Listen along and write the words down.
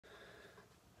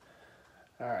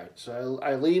All right, so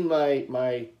I lean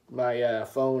my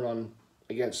phone on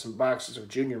against some boxes of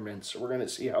Junior Mints. So we're gonna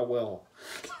see how well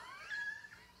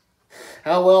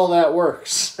that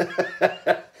works.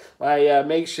 My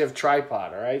makeshift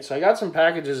tripod. All right, so I got some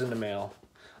packages in the mail.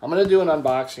 I'm gonna do an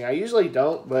unboxing. I usually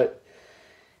don't, but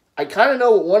I kind of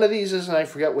know what one of these is, and I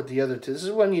forget what the other two. This is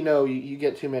when you know you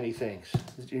get too many things.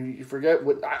 You forget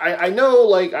what I know,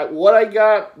 like what I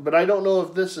got, but I don't know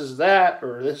if this is that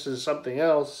or this is something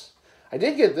else. I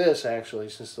did get this, actually,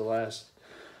 since the last...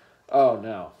 Oh,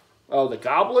 no. Oh, the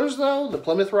Gobblers, though? The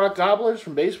Plymouth Rock Gobblers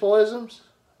from Baseballisms?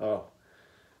 Oh.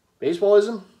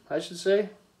 Baseballism, I should say.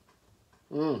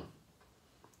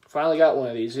 Finally got one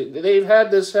of these. They've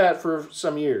had this hat for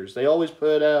some years. They always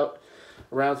put it out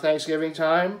around Thanksgiving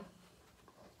time,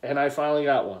 and I finally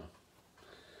got one.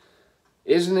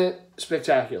 Isn't it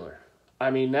spectacular? I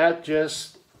mean, that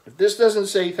just... If this doesn't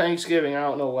say Thanksgiving, I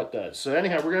don't know what does. So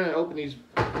anyhow, we're going to open these...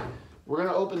 We're going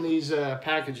to open these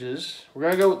packages. We're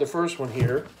going to go with the first one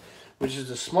here, which is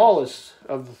the smallest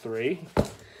of the three. A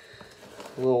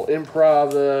little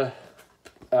improv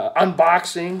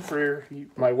unboxing for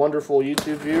my wonderful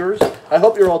YouTube viewers. I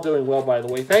hope you're all doing well, by the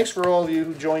way. Thanks for all of you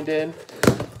who joined in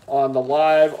on the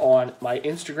live on my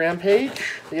Instagram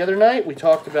page the other night. We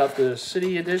talked about the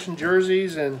City Edition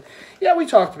jerseys, and yeah, we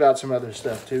talked about some other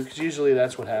stuff too, because usually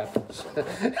that's what happens.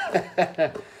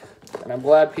 And I'm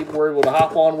glad people were able to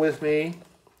hop on with me.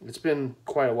 It's been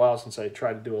quite a while since I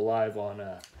tried to do a live on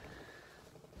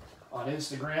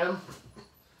Instagram.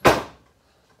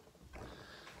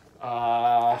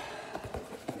 I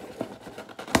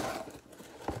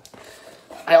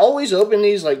always open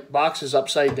these like boxes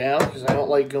upside down because I don't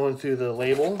like going through the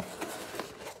label.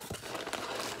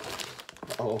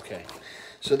 Oh, okay.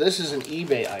 So this is an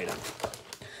eBay item.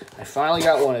 I finally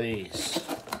got one of these.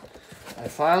 I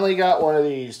finally got one of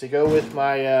these to go with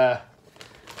my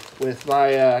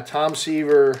Tom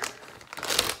Seaver,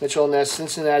 Mitchell Ness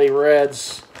Cincinnati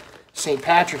Reds St.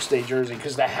 Patrick's Day jersey,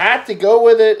 because the hat to go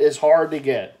with it is hard to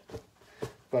get.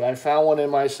 But I found one in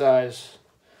my size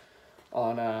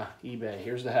on eBay.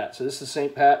 Here's the hat. So this is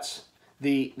St. Pat's,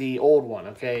 the old one,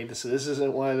 okay? This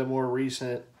isn't one of the more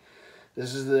recent.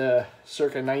 This is the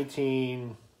circa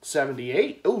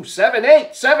 1978. Ooh,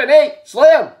 78,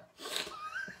 slam!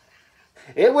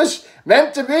 It was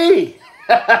meant to be.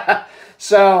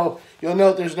 So you'll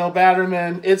note there's no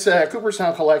Batterman. It's a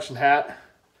Cooperstown Collection hat.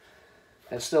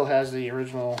 It still has the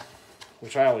original,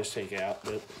 which I always take out,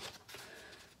 but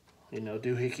you know,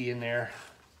 doohickey in there.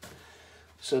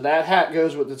 So that hat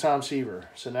goes with the Tom Seaver.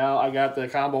 So now I got the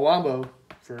combo wombo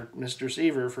for Mr.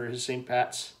 Seaver for his St.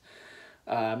 Pat's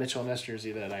Mitchell Ness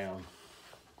jersey that I own.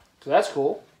 So that's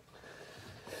cool.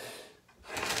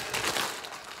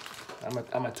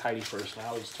 I'm a tidy person. I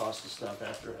always toss the stuff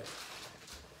after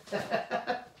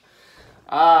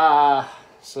I...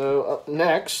 So up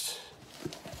next,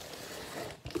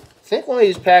 I think one of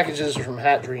these packages are from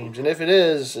Hat Dreams. And if it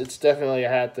is, it's definitely a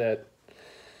hat that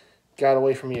got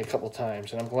away from me a couple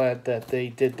times. And I'm glad that they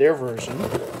did their version,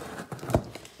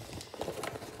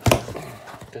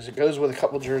 because it goes with a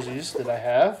couple jerseys that I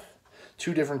have.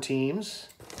 2 different teams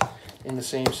in the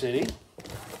same city.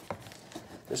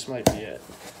 This might be it.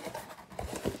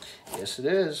 Yes, it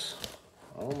is.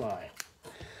 Oh, my.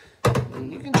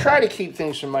 You can try to keep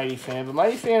things from MightyFan, but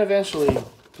MightyFan eventually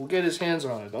will get his hands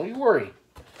on it. Don't you worry.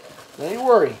 Don't you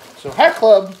worry. So Hat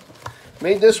Club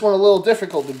made this one a little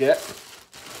difficult to get.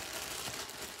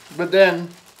 But then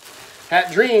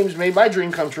Hat Dreams made my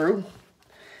dream come true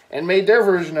and made their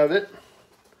version of it.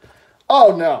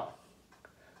 Oh, no.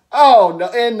 Oh, no.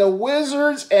 And the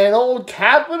Wizards and Old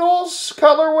Capitals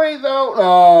colorway, though?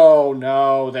 Oh,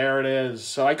 no. There it is.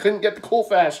 So I couldn't get the cool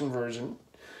fashion version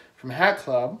from Hat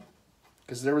Club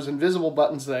because there was invisible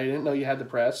buttons that I didn't know you had to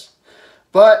press.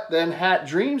 But then Hat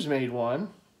Dreams made one.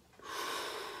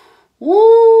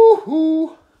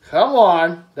 Woo-hoo. Come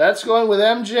on. That's going with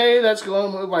MJ. That's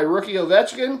going with my rookie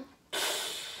Ovechkin.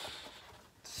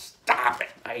 Stop it,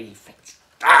 MightyFan.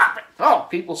 Stop it. Oh,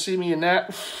 people see me in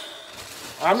that.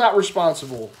 I'm not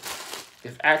responsible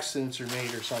if accidents are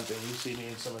made or something. You see me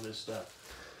in some of this stuff.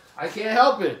 I can't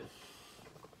help it.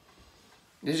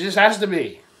 It just has to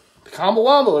be. The combo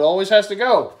wombo, it always has to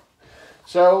go.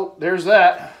 So, there's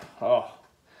that. Oh,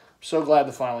 I'm so glad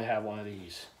to finally have one of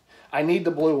these. I need the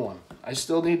blue one. I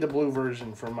still need the blue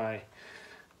version for my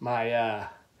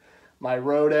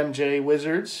Road MJ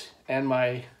Wizards and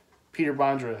my Peter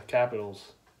Bondra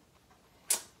Capitals.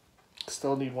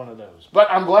 Still need one of those.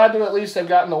 But I'm glad to at least have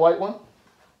gotten the white one.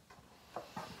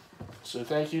 So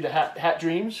thank you to Hat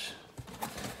Dreams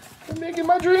for making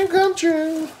my dream come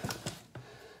true.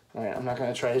 Alright, I'm not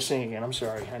going to try to sing again. I'm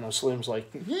sorry. I know Slim's like,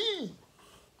 yee.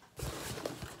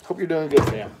 Hope you're doing good,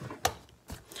 fam.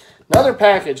 Another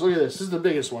package. Look at this. This is the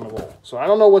biggest one of all. So I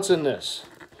don't know what's in this.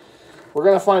 We're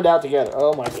going to find out together.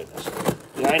 Oh, my goodness.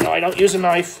 Yeah, I know I don't use a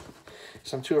knife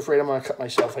because I'm too afraid I'm going to cut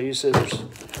myself. I use scissors.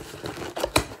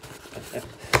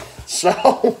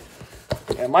 So,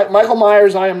 yeah, Michael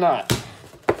Myers, I am not.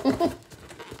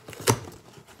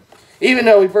 Even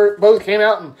though we both came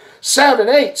out in 7,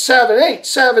 8, 7, 8,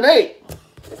 7, 8.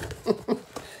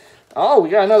 Oh, we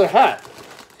got another hat.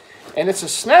 And it's a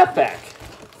snapback.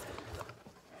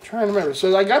 I'm trying to remember.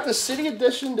 So I got the City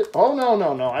Edition. Oh,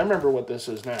 no. I remember what this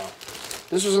is now.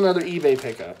 This was another eBay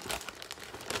pickup.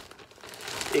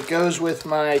 It goes with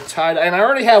my tie-dye. And I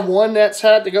already have one Nets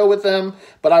hat to go with them.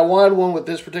 But I wanted one with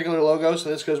this particular logo. So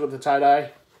this goes with the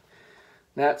tie-dye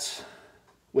Nets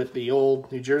with the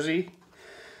old New Jersey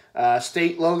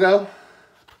State logo.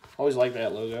 Always like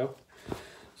that logo.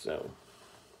 So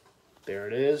there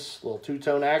it is. Little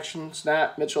two-tone action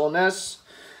snap, Mitchell and Ness.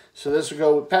 So this will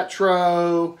go with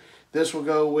Petro. This will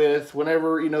go with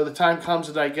whenever, the time comes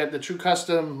that I get the true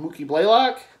custom Mookie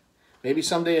Blaylock. Maybe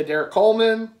someday a Derek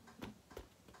Coleman.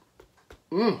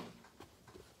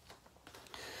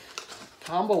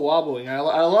 Combo wobbling. I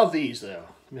love these, though.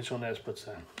 Mitchell and Ness puts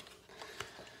them.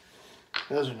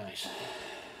 Those are nice.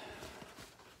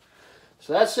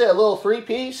 So that's it, a little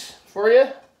 3-piece for you.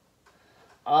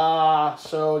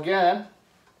 So again,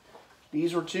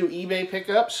 these were 2 eBay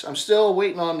pickups. I'm still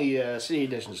waiting on the City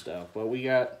Edition stuff, but we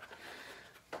got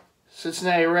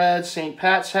Cincinnati Reds St.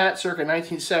 Pat's hat circa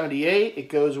 1978. It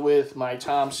goes with my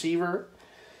Tom Seaver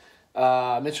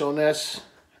Mitchell and Ness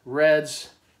Reds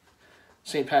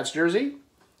St. Pat's jersey.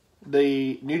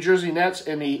 The New Jersey Nets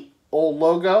and the old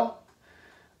logo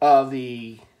of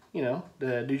the,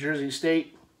 the New Jersey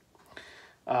State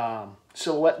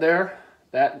silhouette there,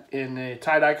 that in the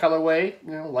tie-dye colorway,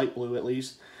 light blue at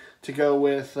least, to go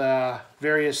with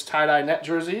various tie-dye net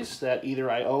jerseys that either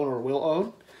I own or will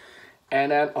own.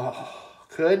 And then,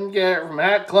 couldn't get it from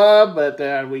Hat Club, but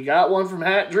then we got one from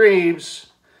Hat Dreams.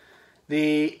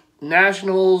 The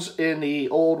Nationals in the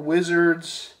old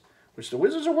Wizards, which the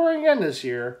Wizards are wearing again this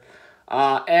year,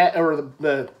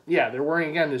 they're wearing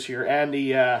again this year, and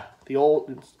the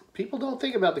old, people don't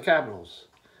think about the Capitals.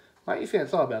 MightyFan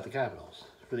thought about the Capitals.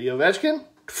 For the Ovechkin,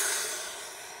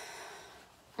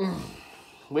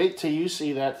 wait till you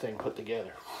see that thing put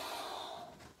together.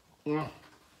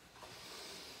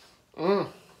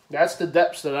 That's the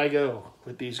depths that I go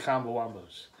with these combo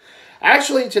wombos.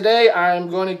 Actually, today I'm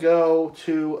going to go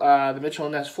to the Mitchell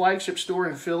 & Ness flagship store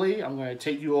in Philly. I'm going to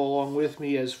take you all along with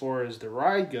me as far as the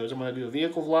ride goes. I'm going to do a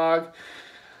vehicle vlog.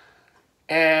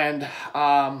 And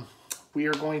we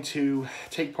are going to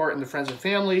take part in the Friends and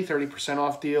Family 30%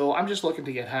 off deal. I'm just looking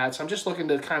to get hats. I'm just looking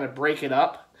to kind of break it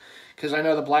up because I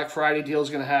know the Black Friday deal is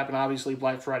going to happen, obviously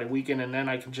Black Friday weekend, and then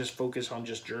I can just focus on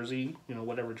just jersey,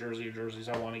 whatever jersey or jerseys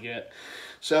I want to get.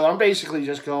 So I'm basically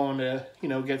just going to,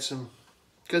 get some,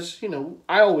 because,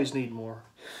 I always need more.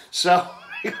 So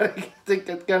I'm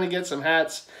going to get some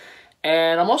hats.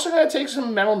 And I'm also going to take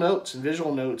some mental notes and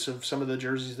visual notes of some of the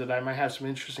jerseys that I might have some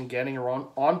interest in getting or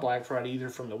on Black Friday, either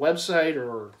from the website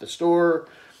or the store.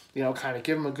 Kind of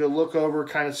give them a good look over,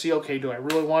 kind of see, okay, do I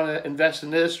really want to invest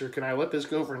in this or can I let this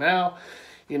go for now?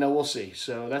 We'll see.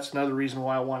 So that's another reason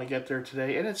why I want to get there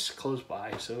today. And it's close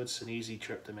by, so it's an easy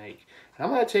trip to make. And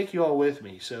I'm going to take you all with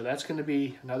me. So that's going to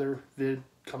be another vid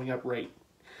coming up right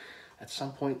at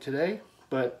some point today.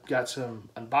 But got some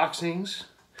unboxings.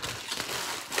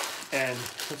 And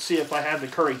let's see if I have the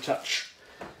Curry touch.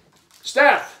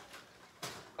 Steph!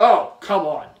 Oh, come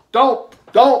on.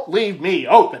 Don't leave me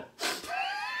open.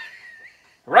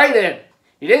 Right in.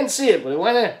 You didn't see it, but it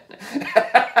went in.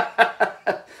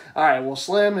 All right, well,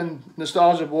 Slim and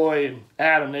Nostalgia Boy and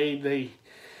Adam, they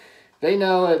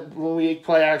know that when we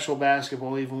play actual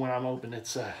basketball, even when I'm open,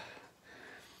 it's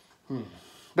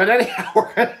But anyhow,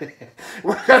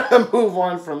 we're gonna move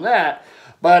on from that.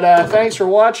 But thanks for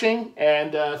watching,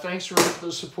 and thanks for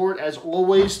the support, as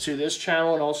always, to this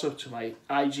channel and also to my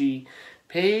IG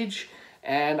page.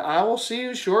 And I will see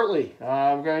you shortly.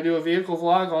 I'm going to do a vehicle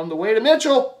vlog on the way to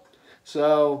Mitchell.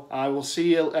 So I will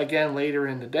see you again later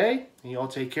in the day. You all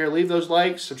take care. Leave those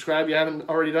likes. Subscribe if you haven't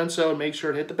already done so. And make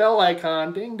sure to hit the bell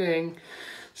icon. Ding, ding.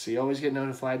 So you always get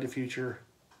notified to future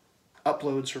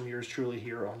uploads from yours truly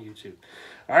here on YouTube.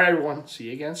 All right, everyone. See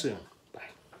you again soon.